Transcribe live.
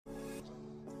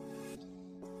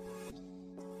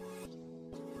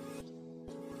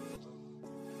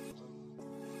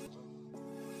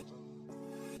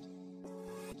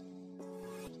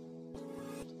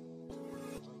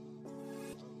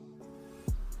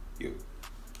Yo,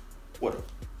 what up?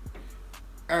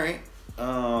 All right.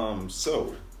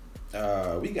 So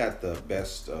we got the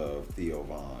best of Theo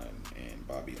Von and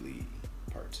Bobby Lee,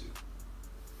 part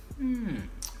 2.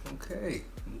 Okay.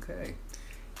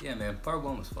 Yeah, man. Part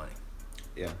 1 was funny.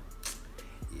 Yeah.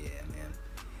 Yeah, man.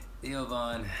 Theo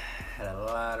Von had a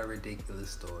lot of ridiculous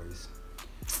stories.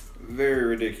 Very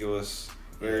ridiculous.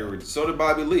 So did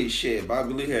Bobby Lee. Shit,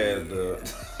 Bobby Lee had the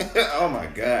oh my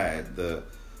god, the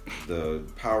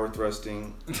power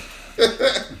thrusting.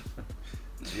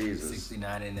 Jesus.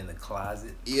 69 in the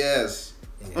closet. Yes.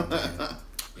 Yeah,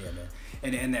 man.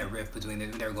 And that riff between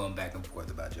them, they were going back and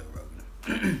forth about Joe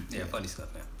Rogan. Yeah, funny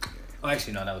stuff, man. Oh,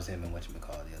 actually, no, that was him and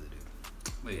whatchamacallit, the other dude.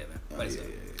 But yeah, man. Funny stuff.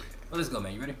 Yeah. Well, let's go,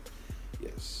 man. You ready?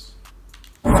 Yes.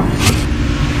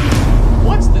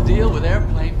 What's the deal with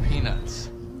airplane peanuts?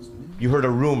 You heard a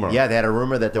rumor. Yeah, they had a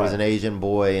rumor that there was an Asian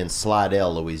boy in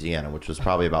Slidell, Louisiana, which was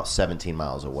probably about 17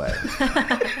 miles away.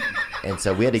 And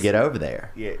so we had to get over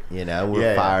there. Yeah. You know, we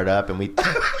were fired up, and we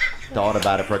thought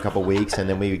about it for a couple weeks, and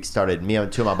then we started, me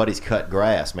and two of my buddies cut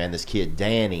grass, man. This kid,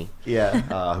 Danny,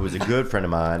 who was a good friend of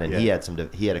mine, and he had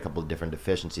a couple of different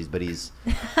deficiencies, but he's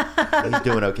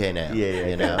doing okay now.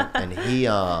 You know? And he,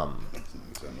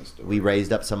 we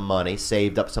raised up some money,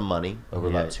 saved up some money over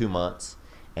about 2 months.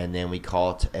 And then we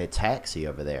called a taxi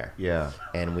over there. Yeah.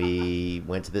 And we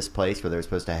went to this place where they were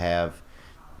supposed to have,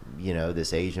 you know,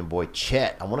 this Asian boy,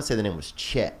 Chet. I want to say the name was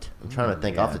Chet. I'm trying to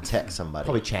think. I'll have to text somebody.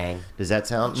 Probably Chang. Does that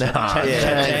sound? No. Chang.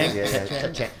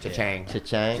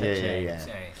 Chang. Yeah.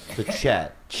 So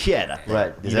Chet.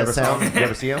 Right. Does that sound? You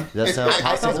ever see him? Does that sound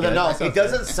possible? No, it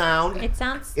doesn't sound.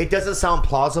 It doesn't sound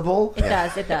plausible. It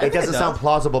does. It doesn't sound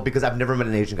plausible because I've never met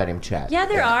an Asian guy named Chet. Yeah,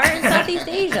 there are in Southeast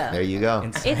Asia. There you go.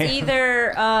 It's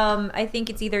either I think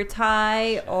it's either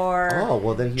Thai or. Oh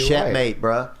well, then you're Chetmate,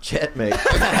 right. bruh. Chetmate.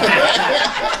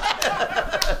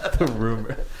 The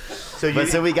rumor.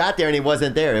 So we got there and he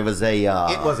wasn't there. It was a.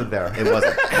 It wasn't there. It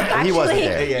wasn't. Actually, he wasn't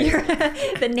there.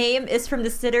 The name is from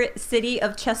the city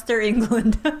of Chester,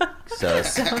 England. so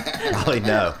probably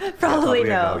no. Probably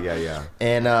no. Yeah.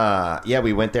 And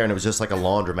we went there and it was just like a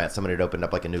laundromat. Somebody had opened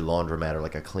up like a new laundromat or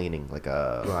like a cleaning, like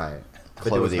a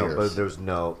But there was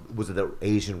no. Was it the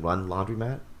Asian run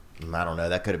laundromat? I don't know.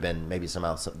 That could have been maybe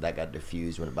somehow that got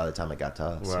diffused by the time it got to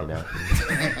us. Right. You know,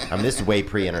 I mean, this is way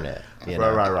pre-internet. You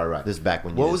know? Right. This is back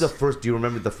when. What was the first? Do you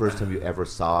remember the first time you ever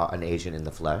saw an Asian in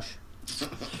the flesh?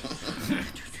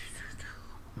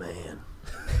 Man,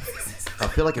 I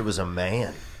feel like it was a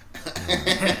man. I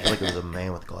feel like it was a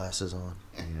man with glasses on.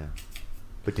 Yeah,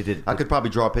 but did it? I could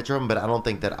probably draw a picture of him, but I don't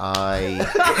think that I.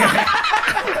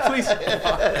 Please.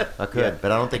 I could,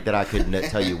 but I don't think that I could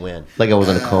tell you when. Like I was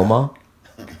in a coma.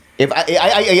 If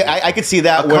I could see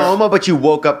that coma, but you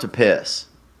woke up to piss.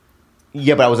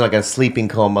 Yeah, but I was in like a sleeping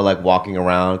coma, like walking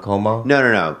around coma.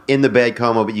 No. In the bed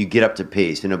coma, but you get up to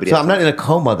pee, so nobody. So I'm not in a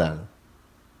coma then.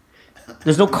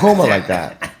 There's no coma like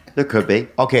that. There could be.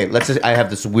 Okay, let's just. I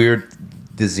have this weird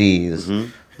disease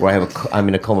where I'm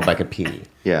in a coma, but I can pee.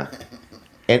 Yeah.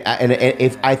 And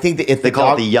if I think that if they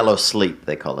call it the yellow sleep,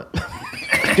 they call it.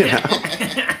 You know?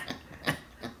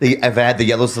 I've had the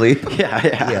yellow sleep.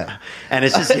 Yeah. And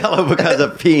it's just yellow because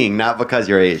of peeing, not because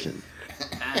you're Asian.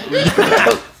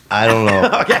 I don't know.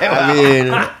 Okay,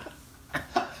 well.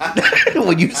 I mean,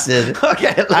 when you said it.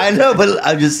 Okay. I know, but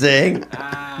I'm just saying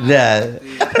that.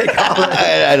 They call it.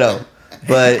 I know.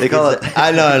 But they call it. I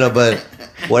know, but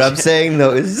what I'm saying,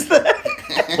 though, is that.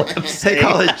 What I'm saying. They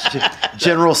call it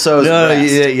General So's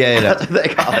rest. Yeah. That's what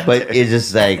they call it. But it's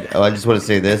just like, I just want to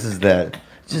say this is that.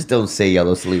 Just don't say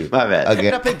yellow sleep. My bad. Okay.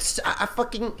 I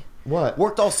fucking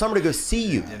worked all summer to go see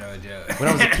you. You know, Joe. When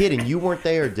I was a kid and you weren't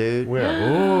there, dude. Where?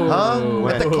 Huh?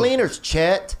 At the cleaners,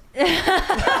 Chet. You weren't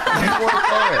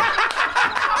there.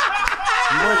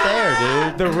 You weren't there,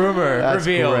 dude. The rumor That's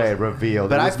revealed. Great, revealed.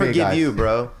 But I forgive you,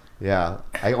 bro. Yeah.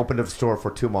 I opened a store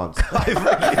for 2 months. I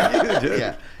forgive you, dude.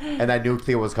 Yeah. And I knew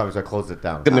Theo was coming, so I closed it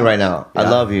down. Look at me right now. I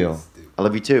love you. I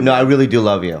love you too. No, I really do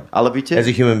love you. I love you too. As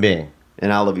a human being.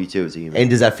 And I love you too as a human.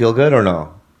 And does that feel good or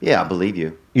no? Yeah, I believe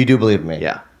you. You do believe me?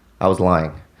 Yeah. I was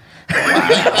lying.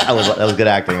 That was good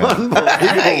acting.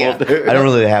 Unbelievable, dude. I don't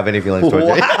really have any feelings towards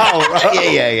you. Wow,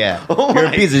 Yeah. Oh You're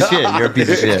a piece of shit. You're a piece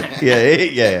of shit.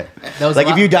 Yeah. Like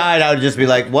if you died, I would just be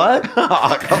like, what?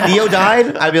 Theo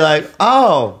died? I'd be like,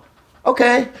 oh,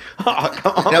 okay. And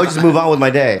I would just move on with my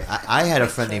day. I had a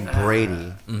friend named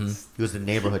Brady. He was a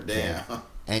neighborhood kid.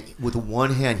 And with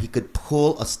one hand, he could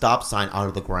pull a stop sign out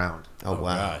of the ground. Oh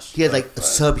wow. Gosh. He had like a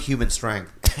subhuman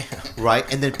strength. Right?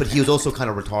 And then, but he was also kind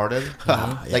of retarded.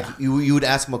 Like you would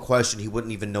ask him a question, he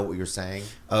wouldn't even know what you're saying.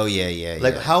 Oh yeah.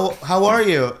 Like how are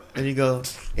you? And you go,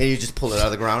 and you just pull it out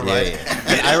of the ground, right? Yeah.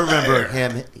 And I remember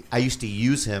him. I used to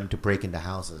use him to break into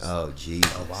houses. Oh, gee.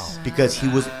 Oh, wow. Because he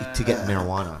was to get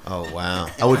marijuana. Oh, wow.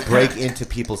 I would break into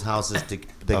people's houses to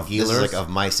the dealers. This is like of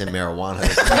mice and marijuana.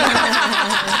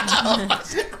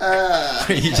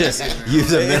 You just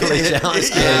use a mentally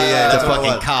challenged kid to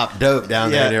fucking cop dope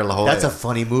down there near La Jolla. That's a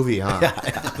funny movie, huh?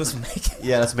 Let's make it.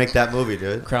 Yeah, let's make that movie,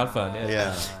 dude. Crowdfund,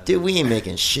 Yeah. Dude, we ain't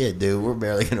making shit, dude. We're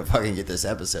barely gonna fucking get this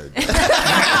episode.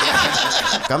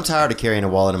 I'm tired of carrying a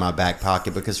wallet in my back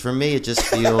pocket because for me it just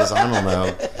feels, I don't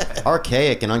know,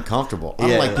 archaic and uncomfortable. I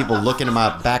don't like people looking in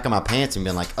my back of my pants and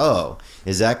being like, oh,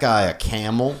 is that guy a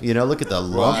camel? You know, look at the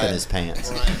lump in his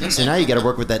pants. So now you got to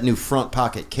work with that new front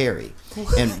pocket carry.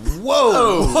 And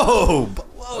whoa.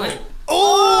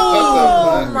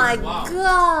 Oh my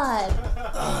god.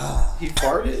 He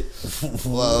farted?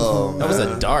 Whoa. That was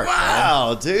a dart.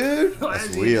 Wow, dude.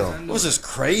 That's real. It was just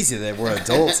crazy that we're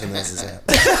adults and this is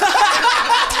happening.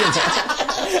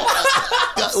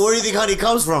 Where do you think honey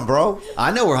comes from, bro?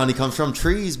 I know where honey comes from.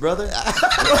 Trees, brother.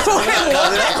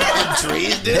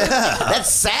 Trees, dude. Yeah. That's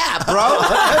sap, bro.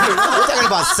 We're talking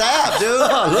about sap, dude.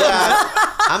 Yeah.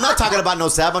 I'm not talking about no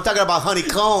sap. I'm talking about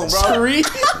honeycomb, bro. Tree?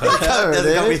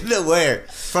 Doesn't come from nowhere.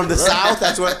 From the south,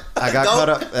 that's what I got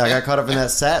caught up in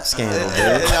that sap scandal,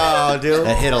 dude. No, dude.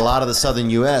 That hit a lot of the southern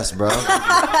U.S., bro.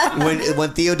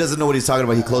 When Theo doesn't know what he's talking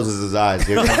about, he closes his eyes,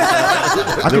 dude.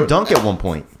 I could dunk at one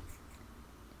point.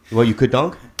 Well, you could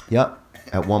dunk? Yep,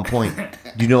 at one point.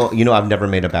 You know, I've never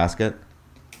made a basket.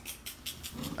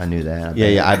 I knew that.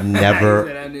 Yeah, I've never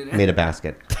I knew that. made a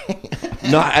basket.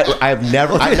 No, I've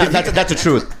never. That's the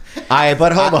truth.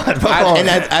 But hold on.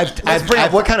 Let's bring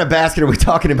up what kind of basket are we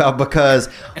talking about? Because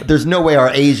there's no way our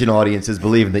Asian audience is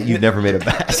believing that you've never made a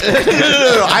basket.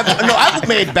 No. I've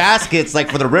made baskets like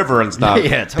for the river and stuff.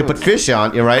 Yeah, to put fish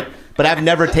on. You're right. But I've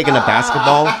never taken a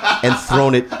basketball and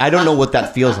thrown it. I don't know what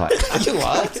that feels like. You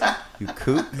what? You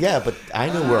coot? Yeah, but I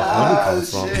know where honey comes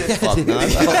from. Fuck no.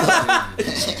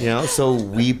 You know, so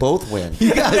we both win.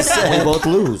 You guys said We both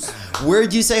lose.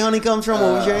 Where'd you say honey comes from?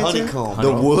 What was your answer? Honeycomb.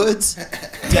 The woods?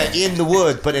 Yeah, in the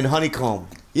wood, but in honeycomb.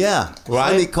 Yeah.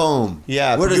 Right? Honeycomb.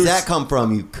 Yeah, Where does produce- that come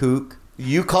from, you kook?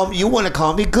 You want to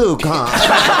call me Gook, huh?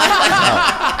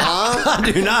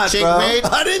 I do not, Chick bro. mate?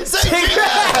 I didn't say chick.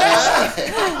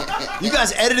 You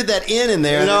guys edited that in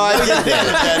there. No, I didn't edit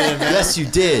that in, man. Yes, you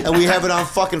did. And we have it on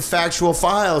fucking factual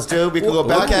files, dude. We can go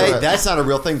back Okay, to it. that's not a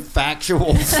real thing.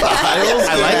 Factual files.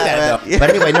 I like that though. But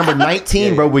anyway, number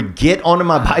 19, bro, would get onto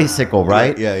my bicycle,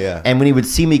 right? Yeah. And when he would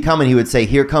see me coming, he would say,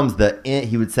 "Here comes the."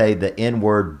 He would say the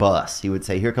N-word bus. He would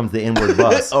say, "Here comes the N-word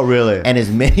bus." Oh, really? And as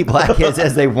many black kids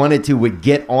as they wanted to would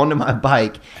get onto my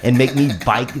bike and make me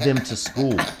bike them to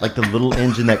school, like the little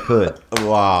engine that could.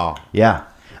 Wow. Yeah.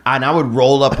 And I would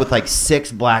roll up with like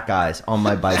 6 black guys on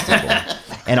my bicycle.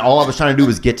 And all I was trying to do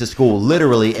was get to school.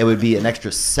 Literally, it would be an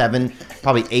extra 7,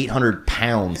 probably 800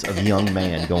 pounds of young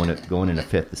man going into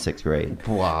 5th to 6th grade.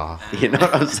 Wow. You know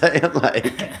what I'm saying?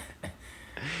 Like,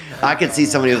 I could see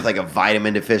somebody with like a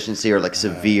vitamin deficiency or like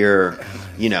severe,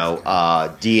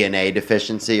 DNA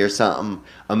deficiency or something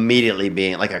immediately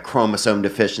being like a chromosome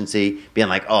deficiency, being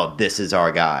like, oh, this is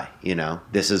our guy,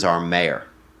 this is our mayor,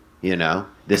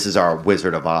 this is our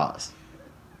Wizard of Oz.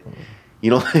 You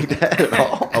don't think that at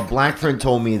all? A black friend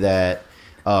told me that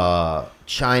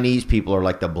Chinese people are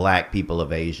like the black people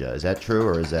of Asia. Is that true,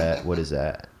 or what is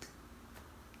that?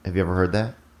 Have you ever heard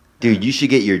that? Dude, you should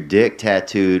get your dick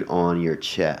tattooed on your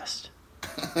chest.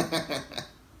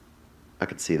 I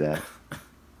could see that.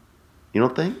 You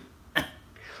don't think?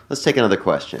 Let's take another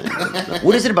question.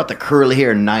 What is it about the curly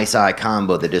hair, nice eye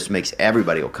combo that just makes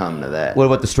everybody will come to that? What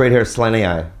about the straight hair, slanty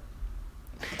eye?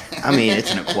 I mean,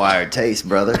 it's an acquired taste,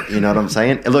 brother. You know what I'm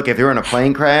saying? And look, if you're in a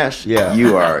plane crash,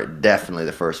 you are definitely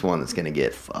the first one that's gonna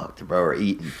get fucked, bro, or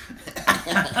eaten.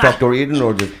 Fucked or eaten,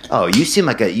 or just? Oh, you seem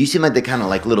like the kind of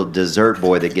like little dessert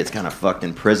boy that gets kind of fucked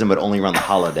in prison, but only around the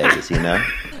holidays, Yeah.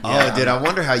 Oh, dude, I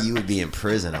wonder how you would be in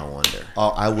prison. I wonder. Oh,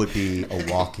 I would be a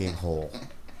walking hole.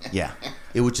 Yeah.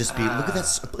 It would just be, look at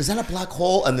that. Is that a black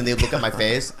hole? And then they'd look at my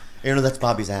face. That's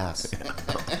Bobby's ass.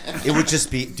 It would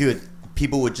just be, dude.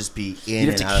 People would just be in.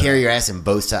 You'd have to carry your ass in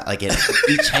both sides, like in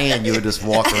each hand. You would just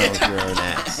walk around with your own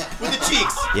ass with the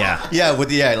cheeks. Yeah,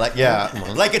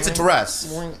 like it's a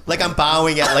dress. Like I'm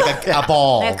bowing at like a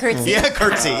ball. That curtsy. Yeah,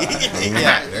 curtsy.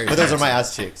 Yeah, but those are my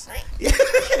ass cheeks.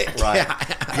 Right.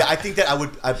 Yeah, I think that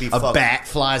I'd be. A bat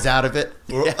flies out of it.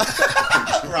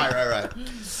 Right.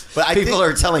 But people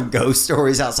are telling ghost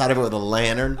stories outside of it with a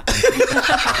lantern.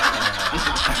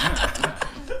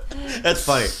 That's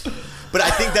funny. But I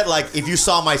think that, like, if you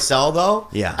saw my cell, though,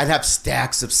 Yeah. I'd have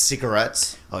stacks of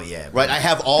cigarettes. Oh yeah, Right, I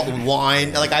have all the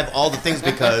wine, like I have all the things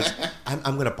because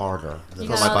I'm gonna barter You for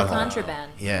got my all the butthole.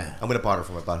 contraband. yeah. I'm gonna barter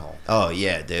for my butthole. Oh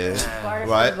yeah, dude. Barter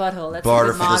Right. for the butthole. That's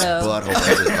Barter the for this motto. butthole.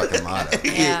 That's his fucking motto.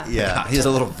 Yeah. Yeah, He has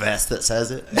a little vest that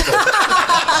says it.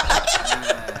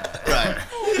 right.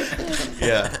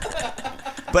 Yeah,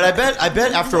 but I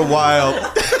bet after a while,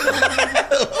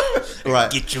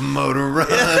 right? Get your motor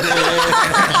running.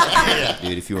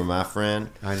 Dude, if you were my friend,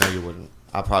 I know you wouldn't.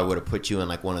 I probably would have put you in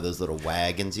like one of those little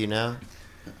wagons, you know?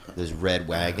 Those red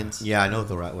wagons. Yeah, I know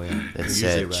the right way. That They're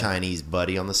said usually right. Chinese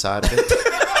buddy on the side of it.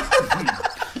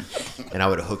 And I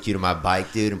would have hooked you to my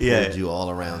bike, dude, and pulled Yeah. you all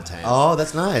around town. Oh,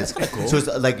 that's nice. Cool. So it's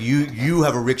like you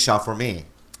have a rickshaw for me.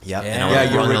 Yep. Yeah. And I would Yeah,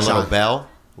 have you're rung a rich little on- bell.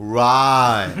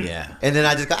 Right. Yeah. And then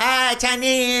I just go,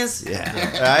 Chinese. Yeah.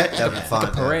 Right? That'd be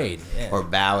fun. Parade. Yeah. Or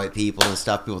bow at people and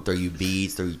stuff. People throw you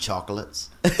beads, throw you chocolates.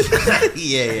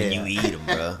 Yeah, And you eat them,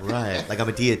 bro. Right. Like I'm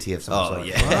a deity of some Oh, sort.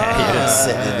 yeah. You're just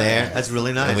sitting in there. That's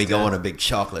really nice. And we go dude. on a big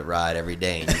chocolate ride every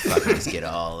day, and you fucking just get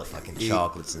all the fucking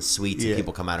chocolates and sweets, Yeah. and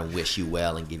people come out and wish you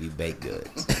well and give you baked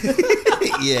goods.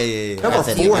 Yeah. I have That's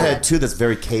a an forehead too that's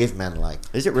very caveman-like.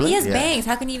 Is it really? He has Yeah. bangs.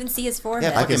 How can you even see his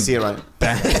forehead? Yeah, I can see it right.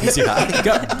 You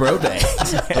got bro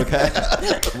bangs.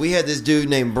 We had this dude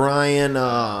named Brian,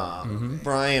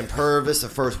 Brian Purvis, the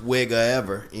first wigger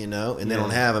ever, you know, and they don't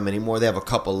have him anymore. They have a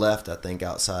couple left, I think,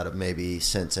 outside of maybe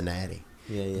Cincinnati.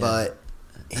 Yeah. But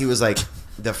he was like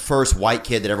the first white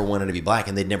kid that ever wanted to be black,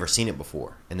 and they'd never seen it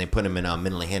before. And they put him in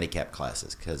mentally handicapped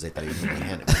classes because they thought he was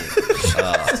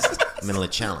mentally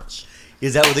challenged.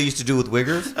 Is that what they used to do with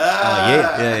wiggers?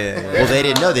 Yeah. Well, they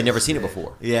didn't know. They'd never seen it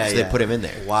before. Yeah, So yeah. they put him in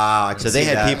there. Wow. I can So they see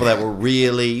had that. people that were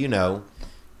really, you know,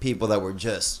 people that were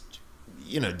just,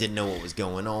 you know, didn't know what was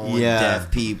going on. Yeah. Deaf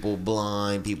people,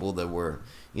 blind people that were,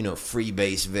 you know,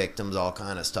 freebase victims, all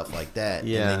kind of stuff like that.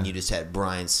 Yeah. And then you just had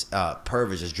Brian's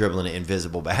Purvis just dribbling an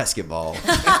invisible basketball,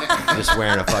 just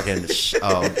wearing a fucking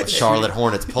Charlotte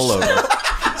Hornets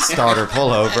pullover, starter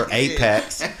pullover,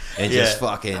 Apex, and just Yeah.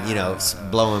 fucking, you know,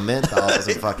 blowing menthols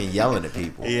and fucking yelling at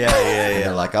people. Yeah. And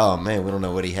they're like, oh man, we don't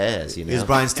know what he has, you know. Is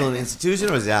Brian still in the institution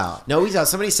or is he out? No, he's out.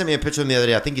 Somebody sent me a picture of him the other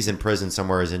day. I think he's in prison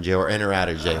somewhere, he's in jail, or in or out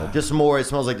of jail. Just more, it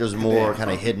smells like there's more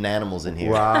kind of hidden animals in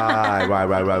here.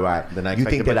 Right. Then I You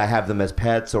think expected- that I have them as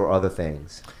pets or other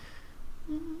things?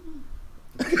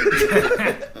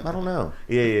 I don't know.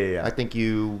 Yeah. I think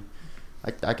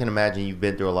I can imagine you've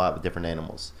been through a lot with different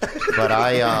animals. But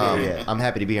I'm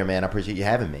happy to be here, man. I appreciate you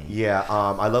having me. Yeah,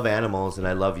 I love animals and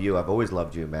I love you. I've always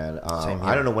loved you, man. Same here.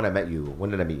 I don't know when I met you. When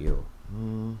did I meet you?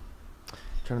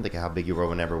 Trying to think of how big you were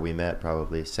whenever we met.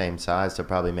 Probably same size, so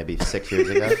probably maybe 6 years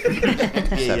ago.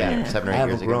 Seven or I 8 haven't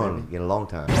years ago. grown maybe. in a long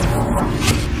time.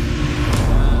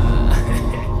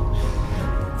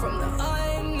 From the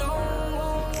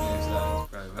unknown.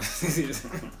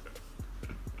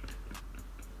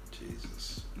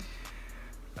 Jesus.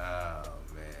 Oh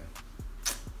man.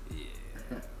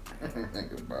 Yeah.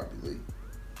 Think of Bobby Lee.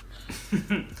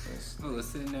 Oh, was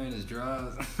sitting there in his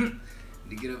drawers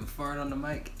to get up and fart on the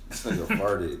mic. This nigga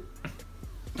farted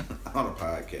on a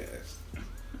podcast.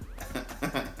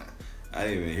 I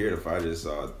didn't even hear the fart. I just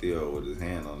saw Theo with his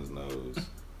hand on his nose.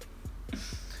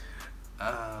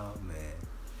 Oh man.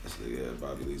 This nigga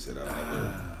Bobby Lee said,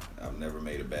 I've never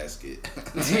made a basket.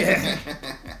 Yeah.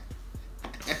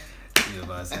 You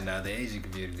about to say now the Asian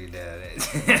community down.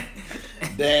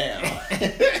 Damn.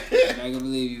 I'm not gonna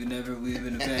believe you never weave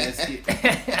in a basket.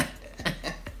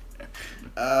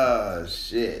 Oh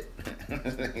shit.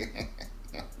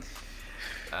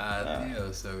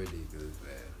 Theo's so ridiculous,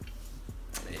 man.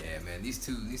 Yeah, man. These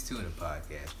two in the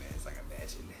podcast, man. It's like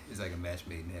a match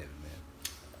made in heaven, man.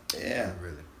 Yeah.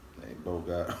 Really. They both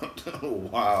got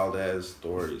wild ass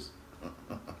stories.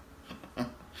 I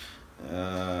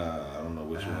don't know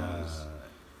which one is.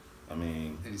 I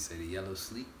mean, Did he say the yellow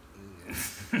sleep? yeah.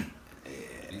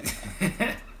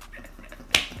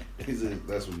 He said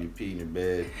that's when you pee in your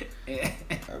bed.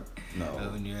 No.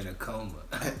 When you're in a coma.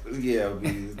 Yeah,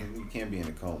 you can't be in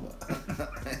a coma.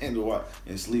 and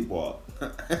sleepwalk.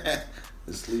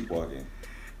 The sleepwalking.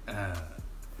 Yeah,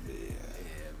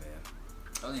 Yeah. man.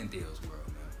 Only in Theo's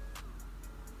world,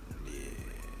 man.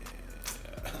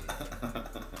 Yeah.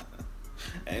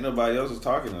 Ain't nobody else is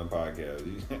talking on the podcast.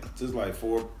 Just like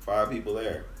 4 or 5 people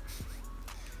there.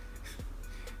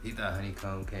 You thought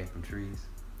honeycomb came from trees?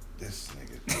 This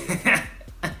nigga.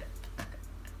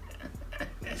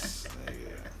 This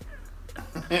nigga.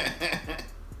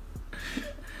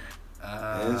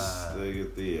 This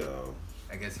nigga Theo.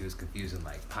 I guess he was confusing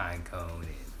like pine cone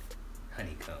and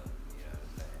honeycomb. You know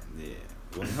what I'm saying?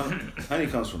 Yeah. Well, honey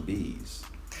comes from bees.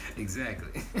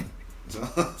 Exactly. So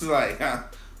it's like,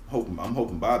 I'm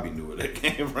hoping Bobby knew where that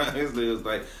came from. It was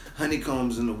like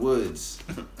honeycombs in the woods.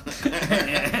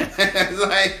 It's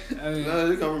like no,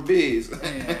 they come from bees.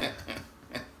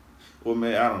 Well,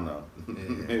 maybe I don't know.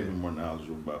 Maybe more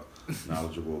knowledgeable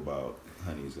about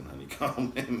honeys and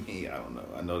honeycomb than me. I don't know.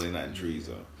 I know they're not in trees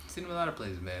though. Seen them a lot of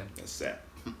places, man. That's sap.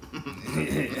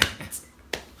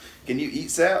 Can you eat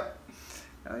sap?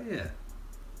 Oh yeah.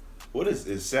 What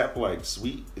is sap like?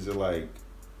 Sweet? Is it like?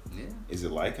 Yeah. Is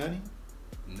it like honey?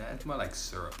 Nah, it's more like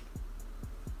syrup.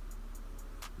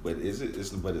 But is it?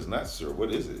 But it's not syrup.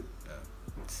 What is it?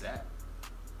 It's sap.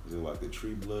 Is it like the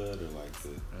tree blood or like the?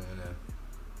 I don't know.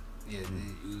 Yeah, it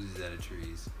oozes out of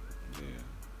trees. Yeah,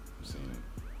 I've seen it.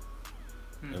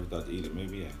 Never thought to eat it.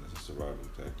 Maybe yeah, that's a survival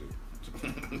tactic.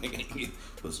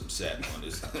 Put some sap on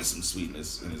this, some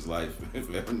sweetness in his life. If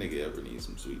ever nigga ever needs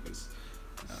some sweetness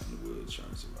out in the woods trying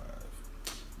to survive.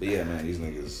 But yeah, man, these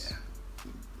niggas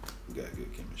got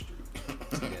good chemistry.